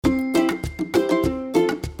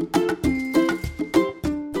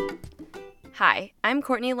Hi, I'm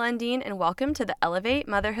Courtney Lundeen, and welcome to the Elevate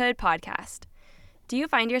Motherhood podcast. Do you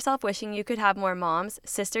find yourself wishing you could have more moms,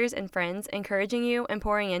 sisters, and friends encouraging you and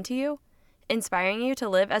pouring into you, inspiring you to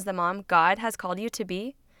live as the mom God has called you to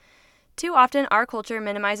be? Too often, our culture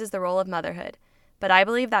minimizes the role of motherhood, but I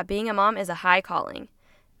believe that being a mom is a high calling,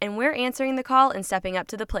 and we're answering the call and stepping up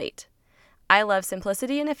to the plate. I love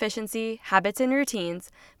simplicity and efficiency, habits and routines,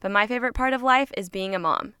 but my favorite part of life is being a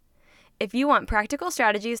mom. If you want practical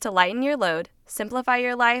strategies to lighten your load, simplify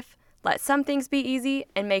your life, let some things be easy,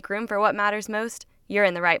 and make room for what matters most, you're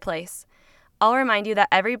in the right place. I'll remind you that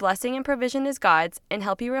every blessing and provision is God's and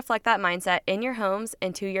help you reflect that mindset in your homes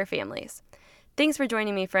and to your families. Thanks for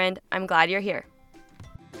joining me, friend. I'm glad you're here.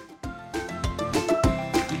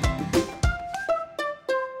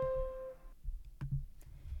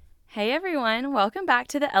 Hey everyone, welcome back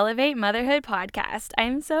to the Elevate Motherhood podcast.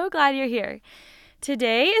 I'm so glad you're here.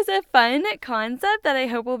 Today is a fun concept that I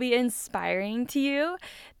hope will be inspiring to you.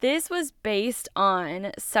 This was based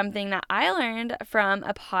on something that I learned from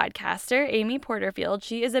a podcaster, Amy Porterfield.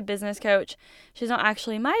 She is a business coach. She's not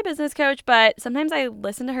actually my business coach, but sometimes I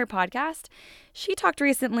listen to her podcast. She talked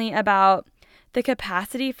recently about the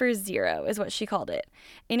capacity for zero is what she called it.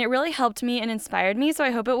 And it really helped me and inspired me, so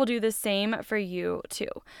I hope it will do the same for you too.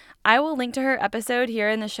 I will link to her episode here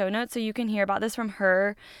in the show notes so you can hear about this from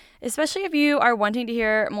her, especially if you are wanting to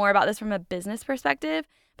hear more about this from a business perspective.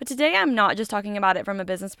 But today I'm not just talking about it from a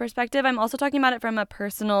business perspective. I'm also talking about it from a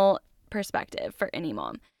personal perspective for any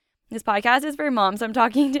mom. This podcast is for moms, so I'm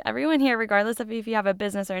talking to everyone here, regardless of if you have a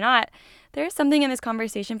business or not. There's something in this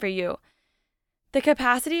conversation for you. The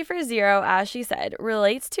capacity for zero, as she said,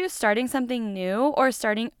 relates to starting something new or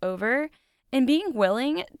starting over and being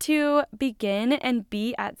willing to begin and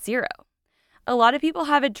be at zero. A lot of people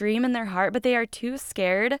have a dream in their heart, but they are too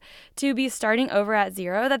scared to be starting over at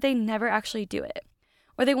zero that they never actually do it.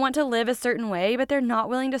 Or they want to live a certain way, but they're not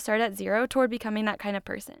willing to start at zero toward becoming that kind of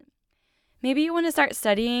person. Maybe you want to start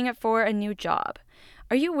studying for a new job.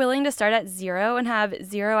 Are you willing to start at zero and have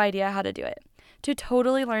zero idea how to do it? To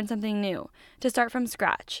totally learn something new, to start from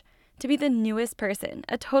scratch, to be the newest person,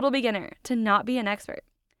 a total beginner, to not be an expert,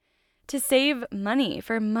 to save money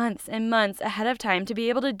for months and months ahead of time to be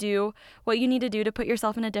able to do what you need to do to put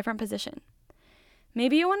yourself in a different position.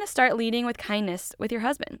 Maybe you want to start leading with kindness with your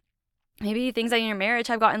husband. Maybe things in your marriage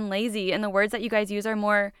have gotten lazy and the words that you guys use are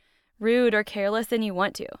more rude or careless than you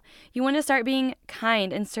want to. You want to start being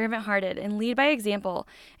kind and servant-hearted and lead by example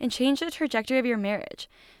and change the trajectory of your marriage.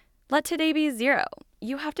 Let today be zero.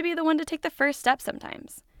 You have to be the one to take the first step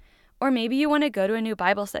sometimes. Or maybe you want to go to a new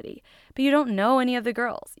Bible study, but you don't know any of the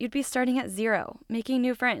girls. You'd be starting at zero, making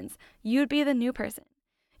new friends. You'd be the new person.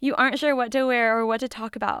 You aren't sure what to wear or what to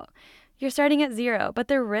talk about. You're starting at zero, but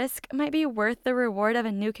the risk might be worth the reward of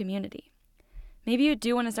a new community. Maybe you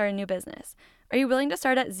do want to start a new business. Are you willing to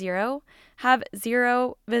start at zero? Have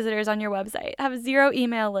zero visitors on your website. Have zero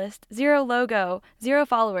email list, zero logo, zero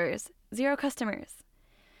followers, zero customers.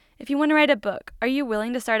 If you want to write a book, are you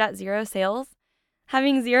willing to start at zero sales?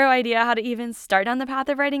 Having zero idea how to even start down the path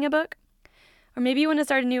of writing a book? Or maybe you want to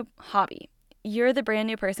start a new hobby. You're the brand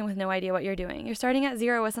new person with no idea what you're doing. You're starting at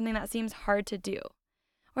zero with something that seems hard to do.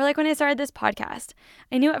 Or like when I started this podcast,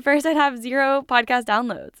 I knew at first I'd have zero podcast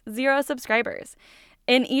downloads, zero subscribers.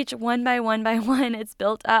 And each one by one, it's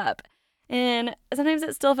built up. And sometimes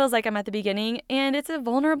it still feels like I'm at the beginning, and it's a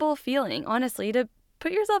vulnerable feeling, honestly, to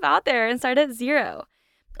put yourself out there and start at zero.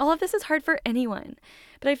 All of this is hard for anyone,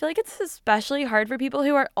 but I feel like it's especially hard for people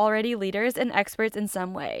who are already leaders and experts in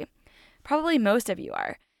some way. Probably most of you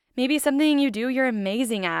are. Maybe something you do you're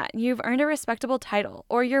amazing at, you've earned a respectable title,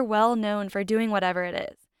 or you're well known for doing whatever it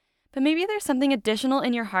is. But maybe there's something additional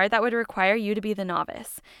in your heart that would require you to be the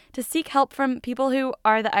novice, to seek help from people who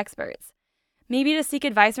are the experts. Maybe to seek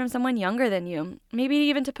advice from someone younger than you, maybe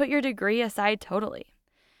even to put your degree aside totally.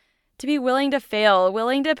 To be willing to fail,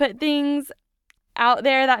 willing to put things out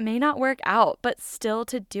there that may not work out, but still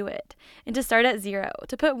to do it, and to start at zero,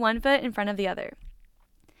 to put one foot in front of the other.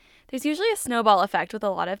 There's usually a snowball effect with a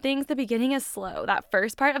lot of things. The beginning is slow. That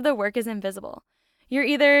first part of the work is invisible. You're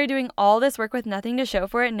either doing all this work with nothing to show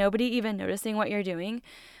for it, nobody even noticing what you're doing,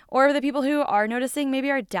 or the people who are noticing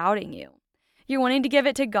maybe are doubting you. You're wanting to give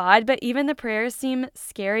it to God, but even the prayers seem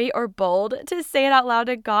scary or bold to say it out loud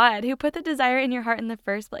to God, who put the desire in your heart in the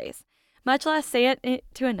first place, much less say it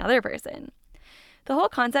to another person. The whole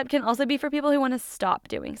concept can also be for people who want to stop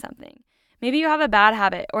doing something. Maybe you have a bad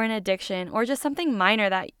habit or an addiction or just something minor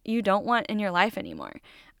that you don't want in your life anymore.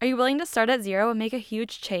 Are you willing to start at zero and make a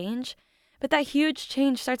huge change? But that huge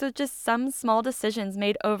change starts with just some small decisions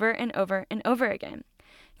made over and over and over again.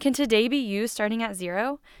 Can today be you starting at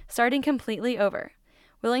zero, starting completely over?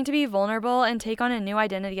 willing to be vulnerable and take on a new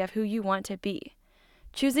identity of who you want to be,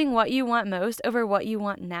 choosing what you want most over what you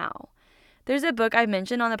want now. There's a book I've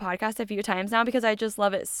mentioned on the podcast a few times now because I just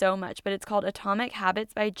love it so much, but it's called Atomic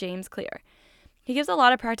Habits by James Clear. He gives a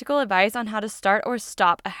lot of practical advice on how to start or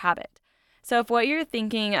stop a habit. So if what you're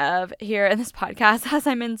thinking of here in this podcast, as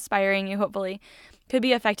I'm inspiring you hopefully, could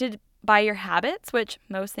be affected by your habits, which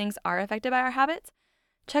most things are affected by our habits,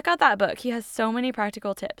 check out that book. He has so many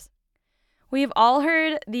practical tips. We've all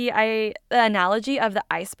heard the analogy of the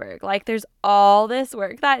iceberg. Like there's all this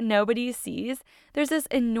work that nobody sees. There's this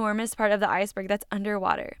enormous part of the iceberg that's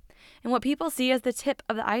underwater. And what people see is the tip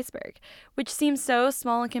of the iceberg, which seems so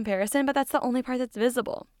small in comparison, but that's the only part that's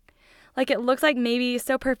visible. Like it looks like maybe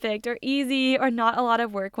so perfect or easy or not a lot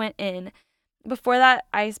of work went in before that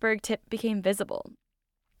iceberg tip became visible.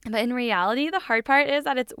 But in reality, the hard part is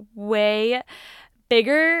that it's way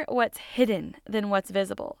bigger what's hidden than what's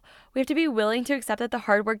visible. We have to be willing to accept that the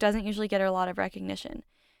hard work doesn't usually get a lot of recognition.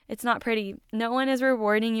 It's not pretty. No one is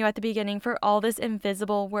rewarding you at the beginning for all this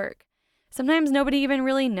invisible work. Sometimes nobody even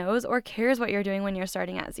really knows or cares what you're doing when you're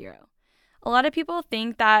starting at zero. A lot of people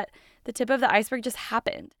think that the tip of the iceberg just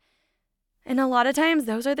happened. And a lot of times,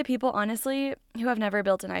 those are the people, honestly, who have never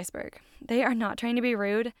built an iceberg. They are not trying to be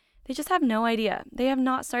rude. They just have no idea. They have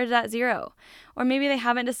not started at zero. Or maybe they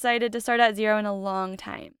haven't decided to start at zero in a long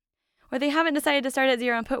time. Or they haven't decided to start at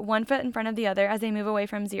zero and put one foot in front of the other as they move away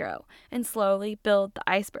from zero and slowly build the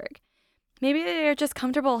iceberg. Maybe they're just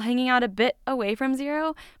comfortable hanging out a bit away from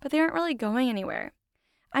zero, but they aren't really going anywhere.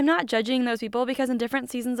 I'm not judging those people because in different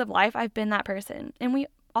seasons of life, I've been that person. And we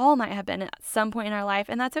all might have been at some point in our life,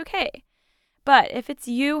 and that's okay. But if it's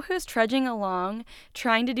you who's trudging along,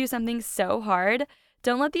 trying to do something so hard,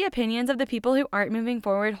 don't let the opinions of the people who aren't moving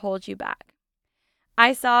forward hold you back.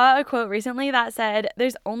 I saw a quote recently that said,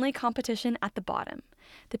 "There's only competition at the bottom.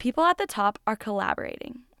 The people at the top are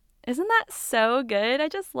collaborating." Isn't that so good? I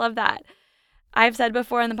just love that. I've said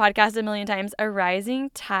before on the podcast a million times, a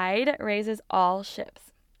rising tide raises all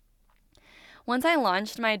ships. Once I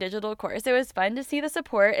launched my digital course, it was fun to see the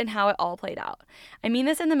support and how it all played out. I mean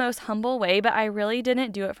this in the most humble way, but I really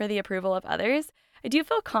didn't do it for the approval of others. I do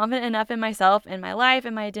feel confident enough in myself and my life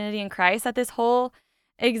and my identity in Christ that this whole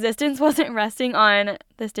existence wasn't resting on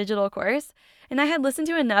this digital course. And I had listened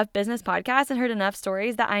to enough business podcasts and heard enough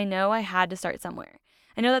stories that I know I had to start somewhere.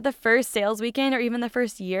 I know that the first sales weekend or even the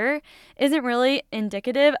first year isn't really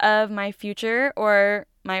indicative of my future or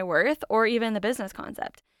my worth or even the business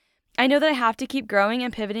concept. I know that I have to keep growing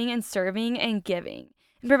and pivoting and serving and giving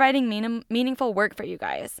and providing meaningful work for you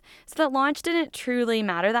guys. So that launch didn't truly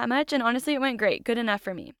matter that much, and honestly, it went great, good enough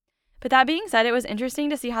for me. But that being said, it was interesting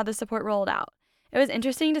to see how the support rolled out. It was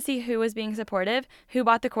interesting to see who was being supportive, who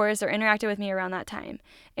bought the course or interacted with me around that time,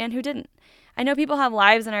 and who didn't. I know people have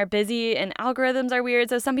lives and are busy and algorithms are weird,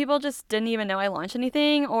 so some people just didn't even know I launched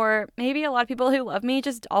anything, or maybe a lot of people who love me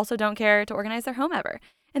just also don't care to organize their home ever.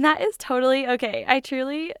 And that is totally okay. I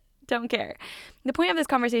truly don't care. The point of this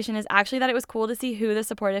conversation is actually that it was cool to see who the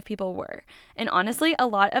supportive people were. And honestly, a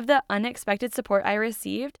lot of the unexpected support I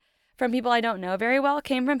received from people I don't know very well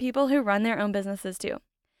came from people who run their own businesses too.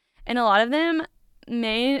 And a lot of them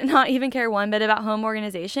may not even care one bit about home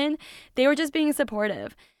organization. They were just being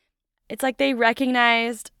supportive. It's like they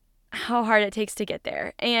recognized how hard it takes to get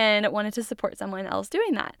there and wanted to support someone else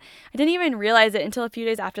doing that. I didn't even realize it until a few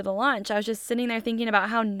days after the launch. I was just sitting there thinking about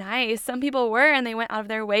how nice some people were, and they went out of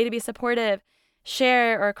their way to be supportive,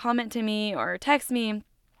 share or comment to me or text me,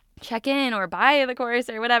 check in or buy the course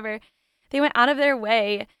or whatever. They went out of their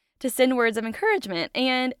way to send words of encouragement,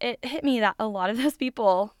 and it hit me that a lot of those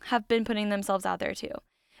people have been putting themselves out there too.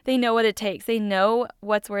 They know what it takes. They know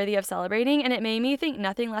what's worthy of celebrating, and it made me think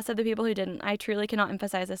nothing less of the people who didn't. I truly cannot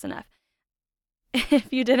emphasize this enough.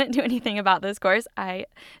 If you didn't do anything about this course, I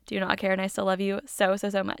do not care, and I still love you so, so,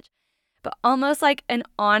 so much. But almost like an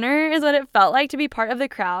honor is what it felt like to be part of the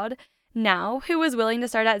crowd now who was willing to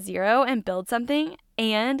start at zero and build something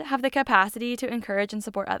and have the capacity to encourage and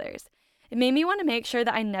support others. It made me want to make sure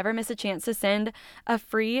that I never miss a chance to send a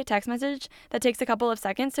free text message that takes a couple of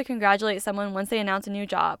seconds to congratulate someone once they announce a new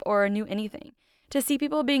job or a new anything, to see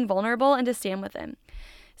people being vulnerable and to stand with them.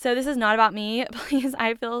 So this is not about me. Please,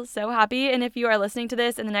 I feel so happy. And if you are listening to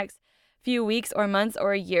this in the next few weeks or months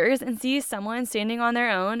or years and see someone standing on their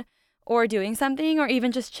own or doing something or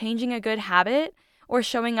even just changing a good habit or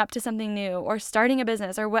showing up to something new or starting a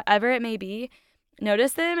business or whatever it may be,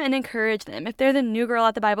 notice them and encourage them. If they're the new girl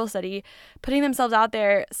at the Bible study, putting themselves out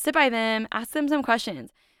there, sit by them, ask them some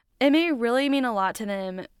questions. It may really mean a lot to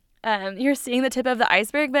them. You're seeing the tip of the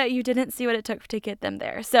iceberg, but you didn't see what it took to get them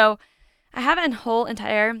there. So I have a whole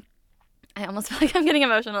entire I almost feel like I'm getting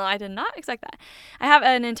emotional. I did not expect that. I have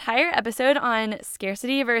an entire episode on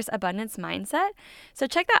scarcity versus abundance mindset. So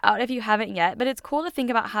check that out if you haven't yet. But it's cool to think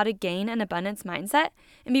about how to gain an abundance mindset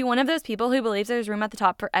and be one of those people who believes there's room at the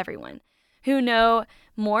top for everyone, who know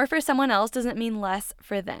more for someone else doesn't mean less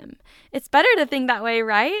for them. It's better to think that way,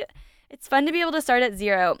 right? It's fun to be able to start at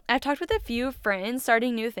zero. I've talked with a few friends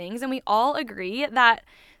starting new things, and we all agree that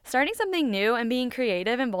starting something new and being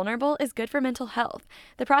creative and vulnerable is good for mental health.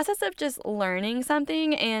 The process of just learning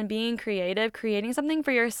something and being creative, creating something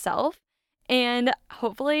for yourself, and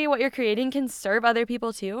hopefully what you're creating can serve other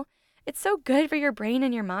people too. It's so good for your brain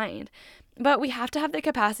and your mind. But we have to have the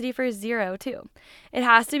capacity for zero too. It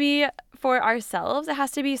has to be for ourselves. It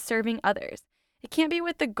has to be serving others. It can't be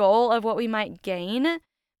with the goal of what we might gain.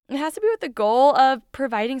 It has to be with the goal of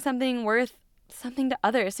providing something worth something to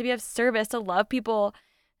others, to be of service, to love people.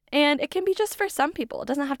 And it can be just for some people. It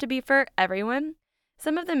doesn't have to be for everyone.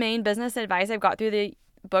 Some of the main business advice I've got through the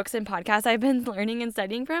books and podcasts I've been learning and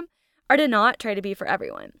studying from are to not try to be for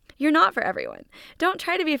everyone. You're not for everyone. Don't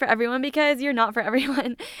try to be for everyone because you're not for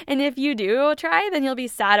everyone. And if you do try, then you'll be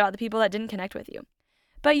sad about the people that didn't connect with you.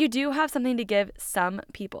 But you do have something to give some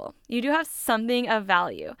people. You do have something of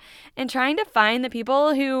value. And trying to find the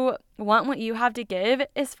people who want what you have to give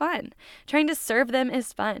is fun. Trying to serve them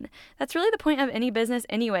is fun. That's really the point of any business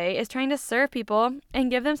anyway, is trying to serve people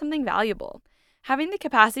and give them something valuable. Having the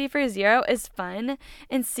capacity for zero is fun,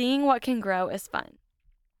 and seeing what can grow is fun.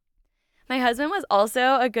 My husband was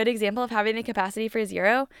also a good example of having the capacity for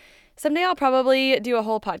zero. Someday I'll probably do a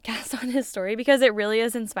whole podcast on his story because it really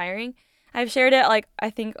is inspiring. I've shared it, I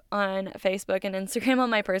think on Facebook and Instagram on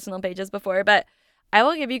my personal pages before, but I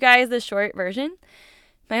will give you guys the short version.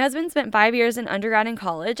 My husband spent 5 years in undergrad and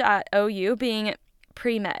college at OU being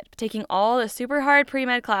pre-med, taking all the super hard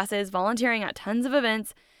pre-med classes, volunteering at tons of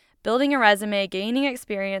events, building a resume, gaining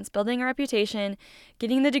experience, building a reputation,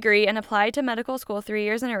 getting the degree, and applied to medical school 3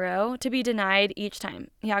 years in a row to be denied each time.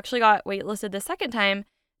 He actually got waitlisted the second time,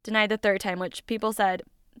 denied the third time, which people said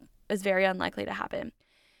is very unlikely to happen.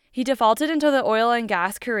 He defaulted into the oil and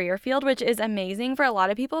gas career field, which is amazing for a lot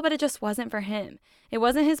of people, but it just wasn't for him. It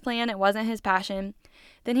wasn't his plan. It wasn't his passion.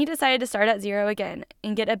 Then he decided to start at zero again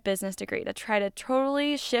and get a business degree to try to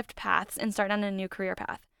totally shift paths and start on a new career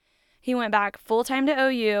path. He went back full-time to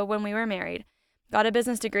OU when we were married, got a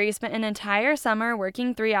business degree, spent an entire summer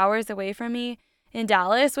working 3 hours away from me in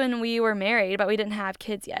Dallas when we were married, but we didn't have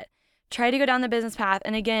kids yet. Tried to go down the business path,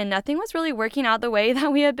 and again, nothing was really working out the way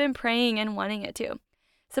that we had been praying and wanting it to.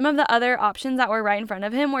 Some of the other options that were right in front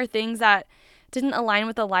of him were things that didn't align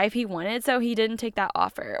with the life he wanted, so he didn't take that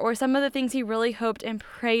offer. Or some of the things he really hoped and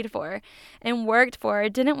prayed for and worked for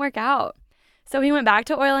didn't work out. So he went back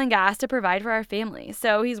to oil and gas to provide for our family.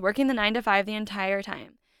 So he's working the 9 to 5 the entire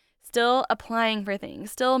time. Still applying for things,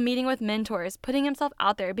 still meeting with mentors, putting himself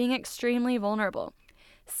out there, being extremely vulnerable,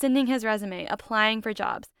 sending his resume, applying for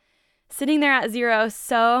jobs, sitting there at zero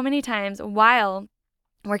so many times while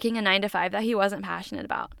working a 9 to 5 that he wasn't passionate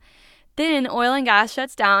about. Then oil and gas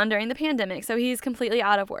shuts down during the pandemic, so he's completely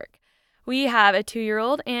out of work. We have a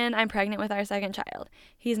 2-year-old, and I'm pregnant with our second child.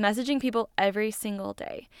 He's messaging people every single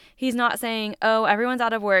day. He's not saying, oh, everyone's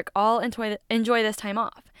out of work, I'll enjoy this time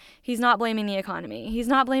off. He's not blaming the economy. He's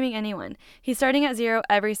not blaming anyone. He's starting at zero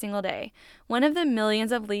every single day. One of the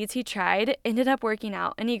millions of leads he tried ended up working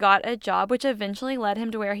out, and he got a job which eventually led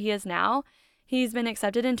him to where he is now. He's been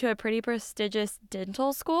accepted into a pretty prestigious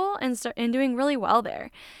dental school and doing really well there.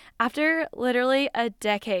 After literally a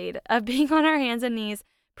decade of being on our hands and knees,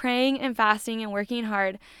 praying and fasting and working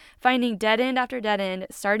hard, finding dead end after dead end,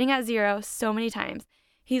 starting at zero so many times,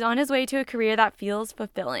 he's on his way to a career that feels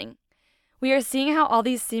fulfilling. We are seeing how all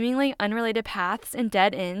these seemingly unrelated paths and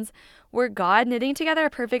dead ends were God knitting together a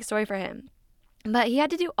perfect story for him. But he had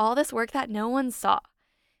to do all this work that no one saw.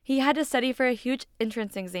 He had to study for a huge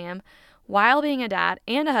entrance exam while being a dad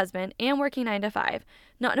and a husband and working 9 to 5,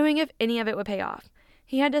 not knowing if any of it would pay off.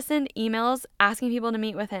 He had to send emails asking people to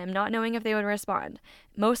meet with him, not knowing if they would respond.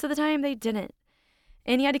 Most of the time, they didn't.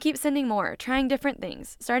 And he had to keep sending more, trying different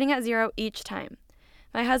things, starting at zero each time.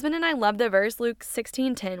 My husband and I love the verse Luke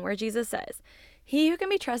 16:10, where Jesus says, "He who can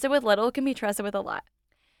be trusted with little can be trusted with a lot."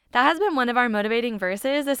 That has been one of our motivating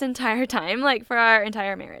verses this entire time, for our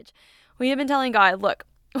entire marriage. We have been telling God, look,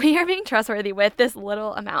 we are being trustworthy with this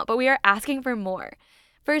little amount, but we are asking for more.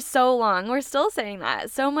 For so long, we're still saying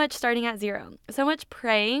that. So much starting at zero. So much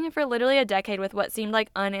praying for literally a decade with what seemed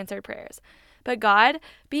like unanswered prayers. But God,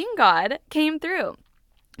 being God, came through.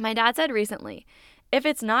 My dad said recently, if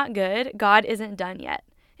it's not good, God isn't done yet.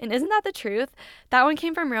 And isn't that the truth? That one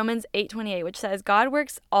came from Romans 8:28, which says, God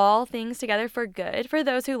works all things together for good for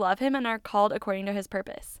those who love him and are called according to his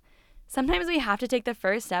purpose. Sometimes we have to take the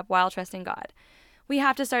first step while trusting God. We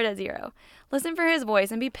have to start at zero. Listen for His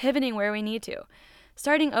voice and be pivoting where we need to.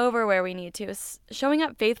 Starting over where we need to. Showing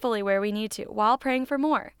up faithfully where we need to while praying for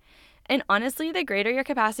more. And honestly, the greater your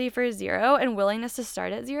capacity for zero and willingness to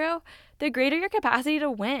start at zero, the greater your capacity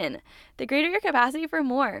to win. The greater your capacity for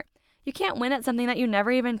more. You can't win at something that you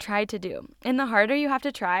never even tried to do. And the harder you have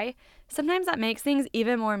to try, sometimes that makes things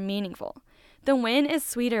even more meaningful. The win is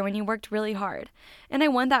sweeter when you worked really hard. And I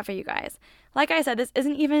want that for you guys. Like I said, this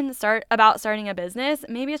isn't even about starting a business.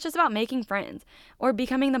 Maybe it's just about making friends or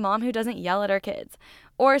becoming the mom who doesn't yell at her kids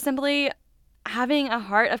or simply having a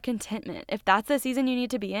heart of contentment. If that's the season you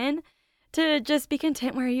need to be in, to just be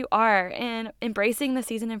content where you are and embracing the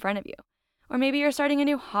season in front of you. Or maybe you're starting a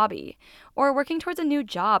new hobby or working towards a new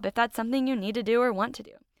job if that's something you need to do or want to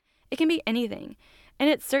do. It can be anything. And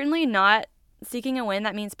it's certainly not seeking a win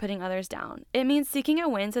that means putting others down. It means seeking a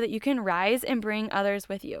win so that you can rise and bring others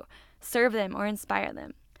with you, serve them or inspire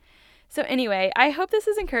them. So anyway, I hope this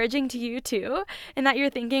is encouraging to you too, and that you're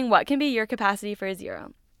thinking, what can be your capacity for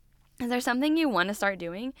zero? Is there something you want to start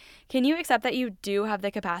doing? Can you accept that you do have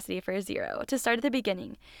the capacity for zero, to start at the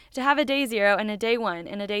beginning, to have a day zero and a day one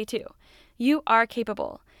and a day two? You are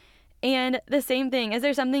capable. And the same thing, is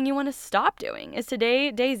there something you want to stop doing? Is today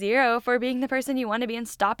day zero for being the person you want to be and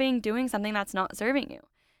stopping doing something that's not serving you?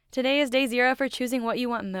 Today is day zero for choosing what you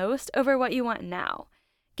want most over what you want now.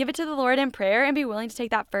 Give it to the Lord in prayer and be willing to take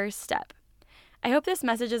that first step. I hope this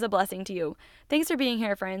message is a blessing to you. Thanks for being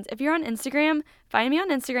here, friends. If you're on Instagram, find me on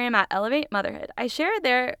Instagram at Elevate Motherhood. I share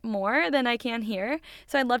there more than I can here,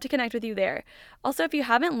 so I'd love to connect with you there. Also, if you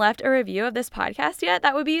haven't left a review of this podcast yet,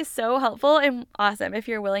 that would be so helpful and awesome if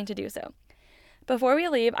you're willing to do so. Before we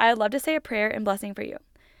leave, I'd love to say a prayer and blessing for you.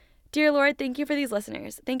 Dear Lord, thank you for these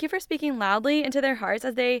listeners. Thank you for speaking loudly into their hearts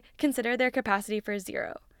as they consider their capacity for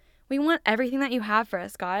zero. We want everything that you have for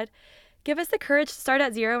us, God. Give us the courage to start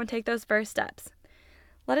at zero and take those first steps.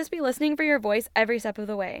 Let us be listening for your voice every step of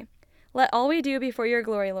the way. Let all we do be for your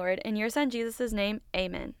glory, Lord. In your Son, Jesus' name,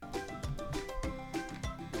 amen.